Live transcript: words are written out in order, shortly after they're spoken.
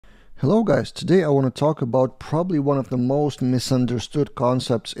Hello guys, today I want to talk about probably one of the most misunderstood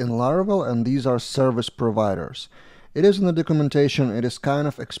concepts in Laravel, and these are service providers. It is in the documentation, it is kind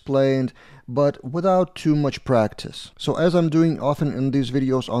of explained, but without too much practice. So as I'm doing often in these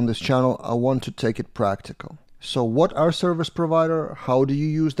videos on this channel, I want to take it practical. So what are service provider? How do you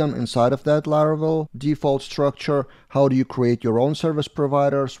use them inside of that Laravel default structure? How do you create your own service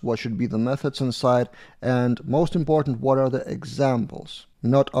providers? What should be the methods inside? And most important, what are the examples?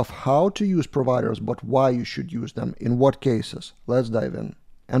 Not of how to use providers, but why you should use them, in what cases. Let's dive in.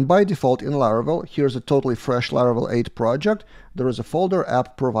 And by default in Laravel, here's a totally fresh Laravel 8 project. There is a folder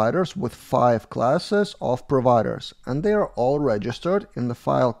app providers with 5 classes of providers, and they are all registered in the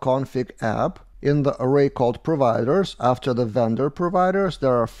file config app. In the array called providers, after the vendor providers,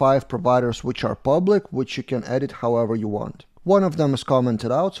 there are 5 providers which are public, which you can edit however you want. One of them is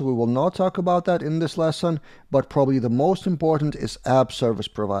commented out, so we will not talk about that in this lesson, but probably the most important is app service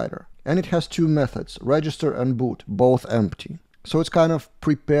provider. And it has 2 methods, register and boot, both empty. So it's kind of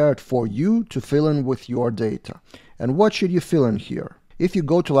prepared for you to fill in with your data. And what should you fill in here? If you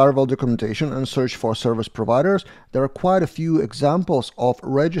go to Laravel documentation and search for service providers, there are quite a few examples of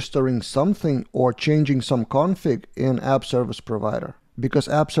registering something or changing some config in app service provider. Because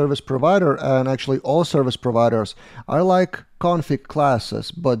app service provider and actually all service providers are like config classes,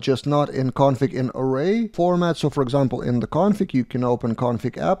 but just not in config in array format. So for example, in the config, you can open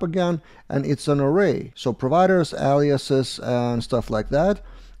config app again, and it's an array. So providers, aliases, and stuff like that.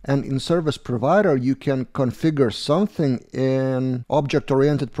 And in service provider, you can configure something in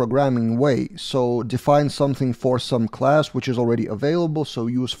object-oriented programming way. So define something for some class which is already available. So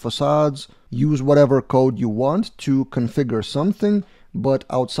use facades, use whatever code you want to configure something, but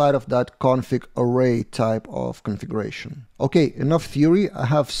outside of that config array type of configuration. Okay, enough theory. I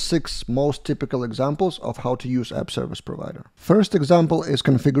have 6 most typical examples of how to use app service provider. First example is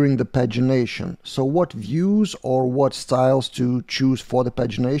configuring the pagination. So what views or what styles to choose for the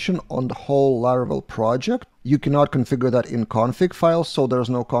pagination on the whole Laravel project. You cannot configure that in config files, so there's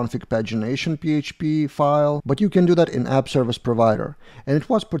no config pagination PHP file, but you can do that in app service provider. And it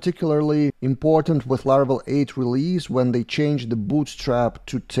was particularly important with Laravel 8 release when they changed the bootstrap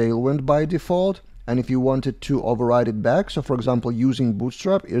to Tailwind by default. And if you wanted to override it back, so for example, using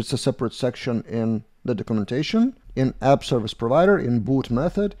bootstrap, it's a separate section in the documentation. In app service provider, in boot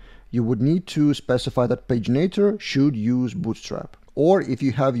method, you would need to specify that paginator should use bootstrap. Or if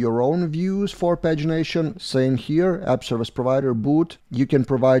you have your own views for pagination, same here, app service provider boot, you can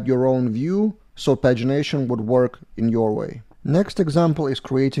provide your own view, so pagination would work in your way. Next example is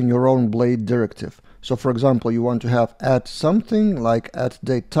creating your own blade directive. So for example, you want to have at something like at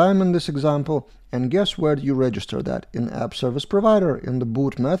date time in this example, and guess where do you register that? In app service provider. In the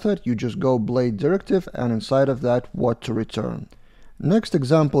boot method, you just go blade directive, and inside of that, what to return. Next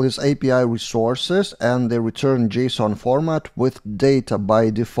example is API resources, and they return JSON format with data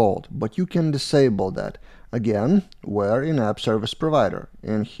by default, but you can disable that. Again, where? In app service provider.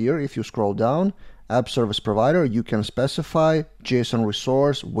 And here, if you scroll down, app service provider, you can specify JSON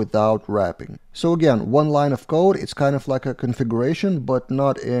resource without wrapping. So again, one line of code, it's kind of like a configuration, but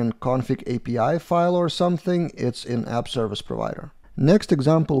not in config API file or something, it's in app service provider. Next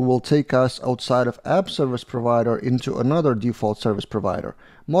example will take us outside of app service provider into another default service provider.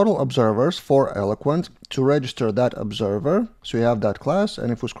 Model observers for Eloquent. To register that observer, so you have that class,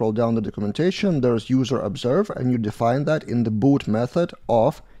 and if we scroll down the documentation, there's user observe, and you define that in the boot method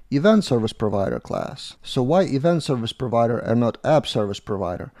of event service provider class. So why event service provider and not app service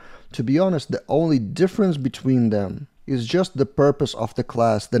provider? To be honest, the only difference between them is just the purpose of the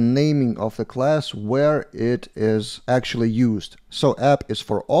class, the naming of the class, where it is actually used. So app is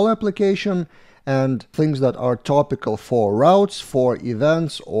for all application, and things that are topical for routes, for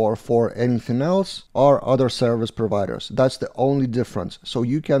events, or for anything else are other service providers. That's the only difference. So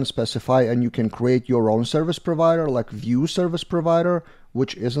you can specify and you can create your own service provider, like view service provider,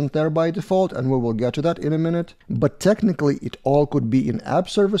 which isn't there by default, and we will get to that in a minute. But technically, it all could be in app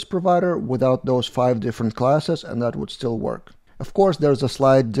service provider without those 5 different classes, and that would still work. Of course, there's a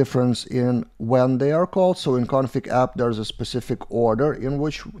slight difference in when they are called. So in config app, there's a specific order in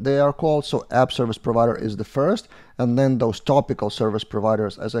which they are called. So app service provider is the first, and then those topical service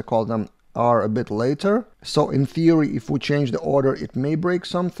providers, as I call them, are a bit later. So in theory, if we change the order, it may break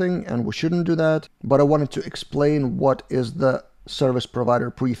something, and we shouldn't do that. But I wanted to explain what is the service provider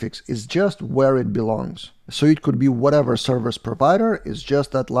prefix, is just where it belongs. So it could be whatever service provider, is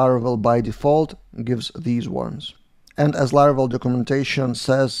just that Laravel by default gives these ones. And as Laravel documentation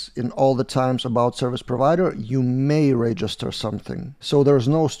says in all the times about service provider, you may register something. So there's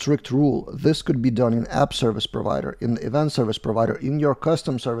no strict rule. This could be done in app service provider, in the event service provider, in your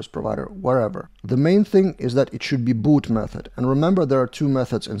custom service provider, wherever. The main thing is that it should be boot method. And remember, there are two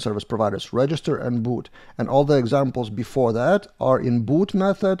methods in service providers, register and boot. And all the examples before that are in boot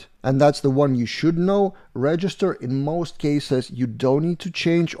method. And that's the one you should know. Register, in most cases, you don't need to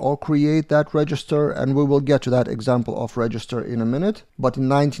change or create that register, and we will get to that example of register in a minute. But in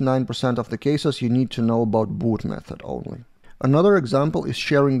 99% of the cases, you need to know about boot method only. Another example is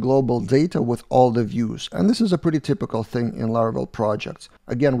sharing global data with all the views, and this is a pretty typical thing in Laravel projects.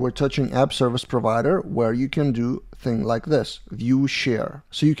 Again, we're touching app service provider, where you can do thing like this, view share.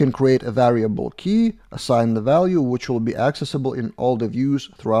 So you can create a variable key, assign the value, which will be accessible in all the views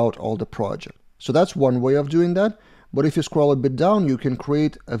throughout all the project. So that's one way of doing that. But if you scroll a bit down, you can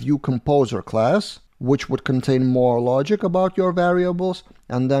create a view composer class, which would contain more logic about your variables,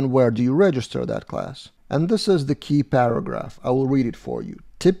 and then where do you register that class? And this is the key paragraph. I will read it for you.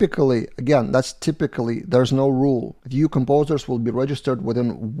 Typically, again, that's typically, there's no rule. View composers will be registered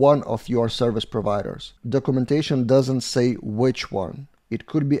within one of your service providers. Documentation doesn't say which one. It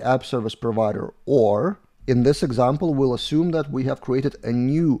could be app service provider, or in this example, we'll assume that we have created a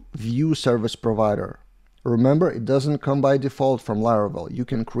new view service provider. Remember, it doesn't come by default from Laravel. You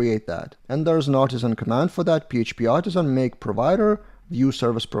can create that. And there's an artisan command for that, php artisan make provider, view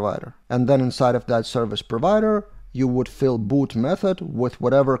service provider. And then inside of that service provider, you would fill boot method with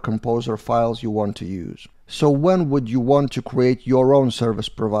whatever composer files you want to use. So when would you want to create your own service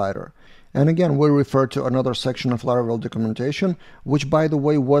provider? And again, we refer to another section of Laravel documentation, which by the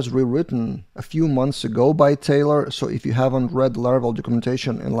way was rewritten a few months ago by Taylor. So if you haven't read Laravel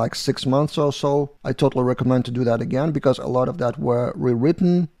documentation in like 6 months or so, I totally recommend to do that again, because a lot of that were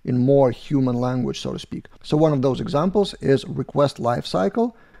rewritten in more human language, so to speak. So one of those examples is request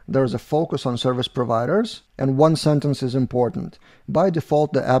lifecycle. There's a focus on service providers, and one sentence is important. By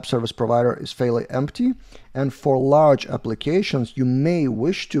default, the app service provider is fairly empty, and for large applications, you may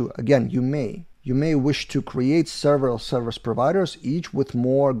wish to, again, you may wish to create several service providers, each with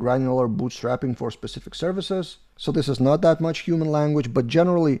more granular bootstrapping for specific services. So this is not that much human language, but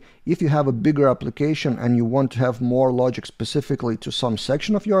generally, if you have a bigger application and you want to have more logic specifically to some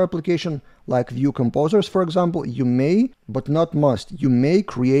section of your application, like view composers, for example, you may, but not must, you may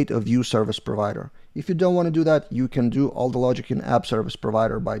create a view service provider. If you don't want to do that, you can do all the logic in app service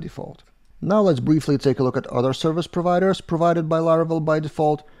provider by default. Now let's briefly take a look at other service providers provided by Laravel by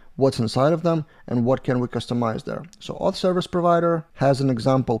default, what's inside of them, and what can we customize there. So auth service provider has an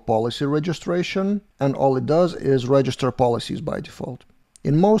example policy registration, and all it does is register policies by default.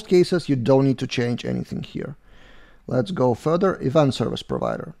 In most cases, you don't need to change anything here. Let's go further. Event service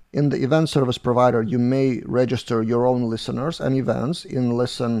provider. In the event service provider, you may register your own listeners and events in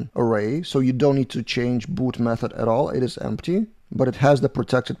listen array, so you don't need to change boot method at all. It is empty, but it has the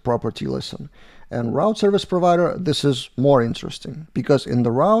protected property listen. And route service provider, this is more interesting, because in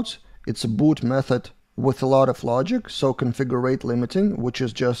the routes, it's a boot method with a lot of logic, so configure rate limiting, which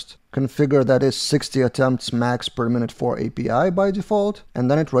is just configure that is 60 attempts max per minute for API by default, and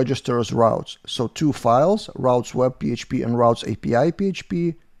then it registers routes. So two files, routes web PHP and routes API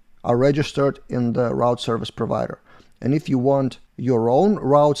PHP, are registered in the route service provider. And if you want your own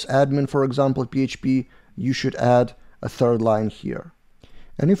routes admin, for example, PHP, you should add a third line here.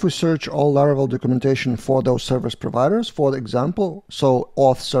 And if we search all Laravel documentation for those service providers, for example, so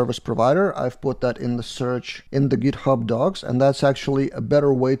auth service provider, I've put that in the search in the GitHub docs, and that's actually a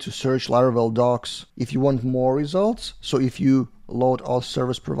better way to search Laravel docs if you want more results. So if you load auth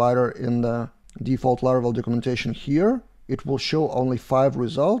service provider in the default Laravel documentation here, it will show only 5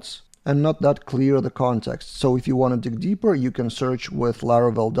 results and not that clear the context. So if you want to dig deeper, you can search with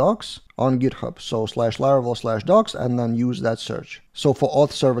Laravel docs on GitHub. So /Laravel/docs and then use that search. So for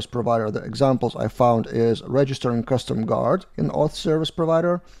auth service provider, the examples I found is registering custom guard in auth service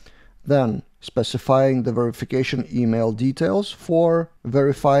provider, then specifying the verification email details for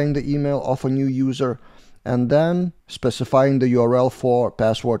verifying the email of a new user, and then specifying the URL for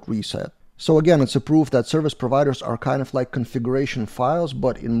password reset. So again, it's a proof that service providers are kind of like configuration files,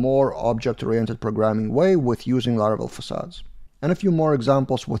 but in more object-oriented programming way with using Laravel facades. And a few more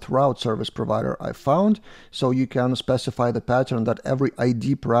examples with route service provider I found. So you can specify the pattern that every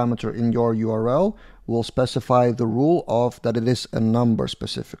ID parameter in your URL will specify the rule of that it is a number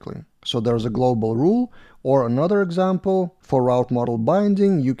specifically. So there's a global rule. Or another example, for route model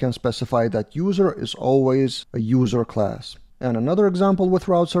binding, you can specify that user is always a user class. And another example with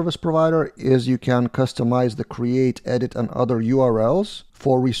Route Service Provider is you can customize the create, edit, and other URLs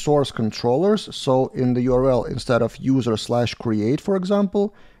for resource controllers. So in the URL, instead of user/create, for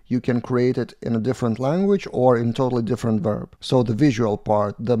example, you can create it in a different language or in totally different verb. So the visual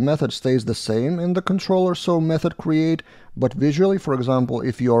part, the method stays the same in the controller, so method create, but visually, for example,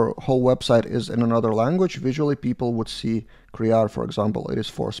 if your whole website is in another language, visually people would see crear, for example. It is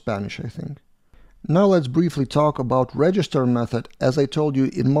for Spanish, I think. Now let's briefly talk about register method. As I told you,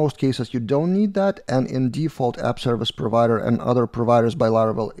 in most cases you don't need that, and in default App Service Provider and other providers by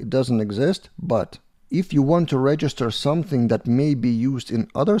Laravel it doesn't exist. But if you want to register something that may be used in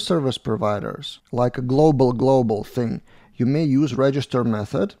other service providers, like a global thing, you may use register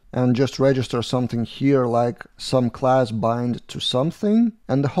method and just register something here like some class bind to something.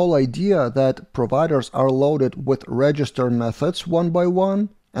 And the whole idea that providers are loaded with register methods one by one,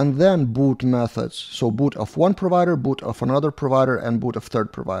 and then boot methods. So boot of one provider, boot of another provider, and boot of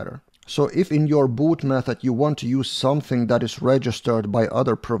third provider. So if in your boot method you want to use something that is registered by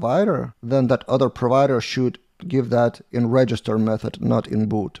other provider, then that other provider should give that in register method, not in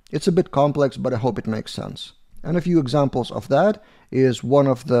boot. It's a bit complex, but I hope it makes sense. And a few examples of that is one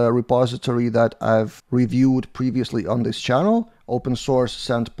of the repository that I've reviewed previously on this channel, open source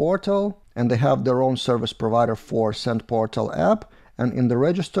Send Portal, and they have their own service provider for Send Portal app. And in the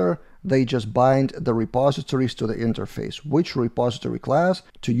register, they just bind the repositories to the interface, which repository class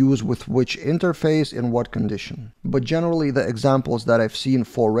to use with which interface in what condition. But generally the examples that I've seen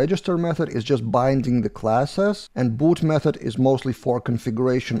for register method is just binding the classes, and boot method is mostly for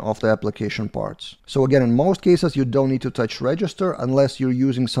configuration of the application parts. So again, in most cases you don't need to touch register unless you're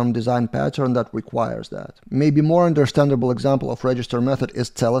using some design pattern that requires that. Maybe more understandable example of register method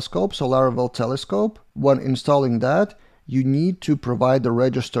is Telescope, so Laravel Telescope. When installing that, you need to provide the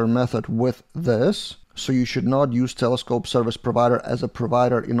register method with this. So you should not use Telescope Service Provider as a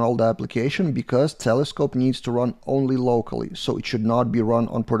provider in all the application, because Telescope needs to run only locally. So it should not be run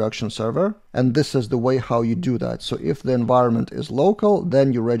on production server. And this is the way how you do that. So if the environment is local,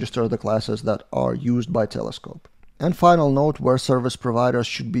 then you register the classes that are used by Telescope. And final note where service providers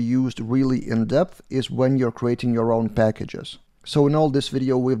should be used really in depth is when you're creating your own packages. So in all this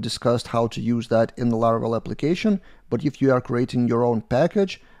video we've discussed how to use that in the Laravel application, but if you are creating your own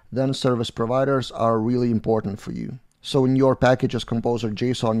package, then service providers are really important for you. So in your packages composer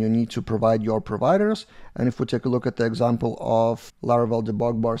JSON, you need to provide your providers. And if we take a look at the example of Laravel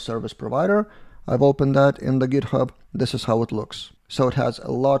debug bar service provider, I've opened that in the GitHub. This is how it looks. So it has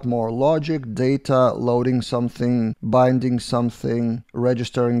a lot more logic, data, loading something, binding something,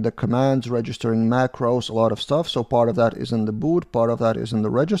 registering the commands, registering macros, a lot of stuff. So part of that is in the boot, part of that is in the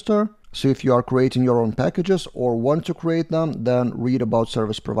register. So if you are creating your own packages or want to create them, then read about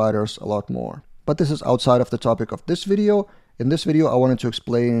service providers a lot more. But this is outside of the topic of this video. In this video, I wanted to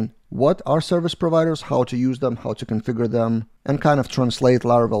explain what are service providers, how to use them, how to configure them, and kind of translate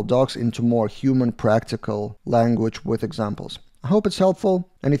Laravel docs into more human, practical language with examples. I hope it's helpful,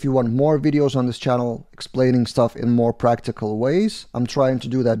 and if you want more videos on this channel explaining stuff in more practical ways, I'm trying to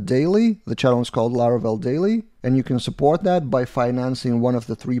do that daily. The channel is called Laravel Daily, and you can support that by financing one of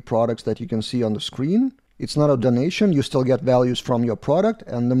the 3 products that you can see on the screen. It's not a donation, you still get values from your product,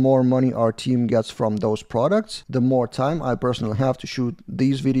 and the more money our team gets from those products, the more time I personally have to shoot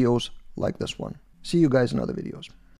these videos like this one. See you guys in other videos.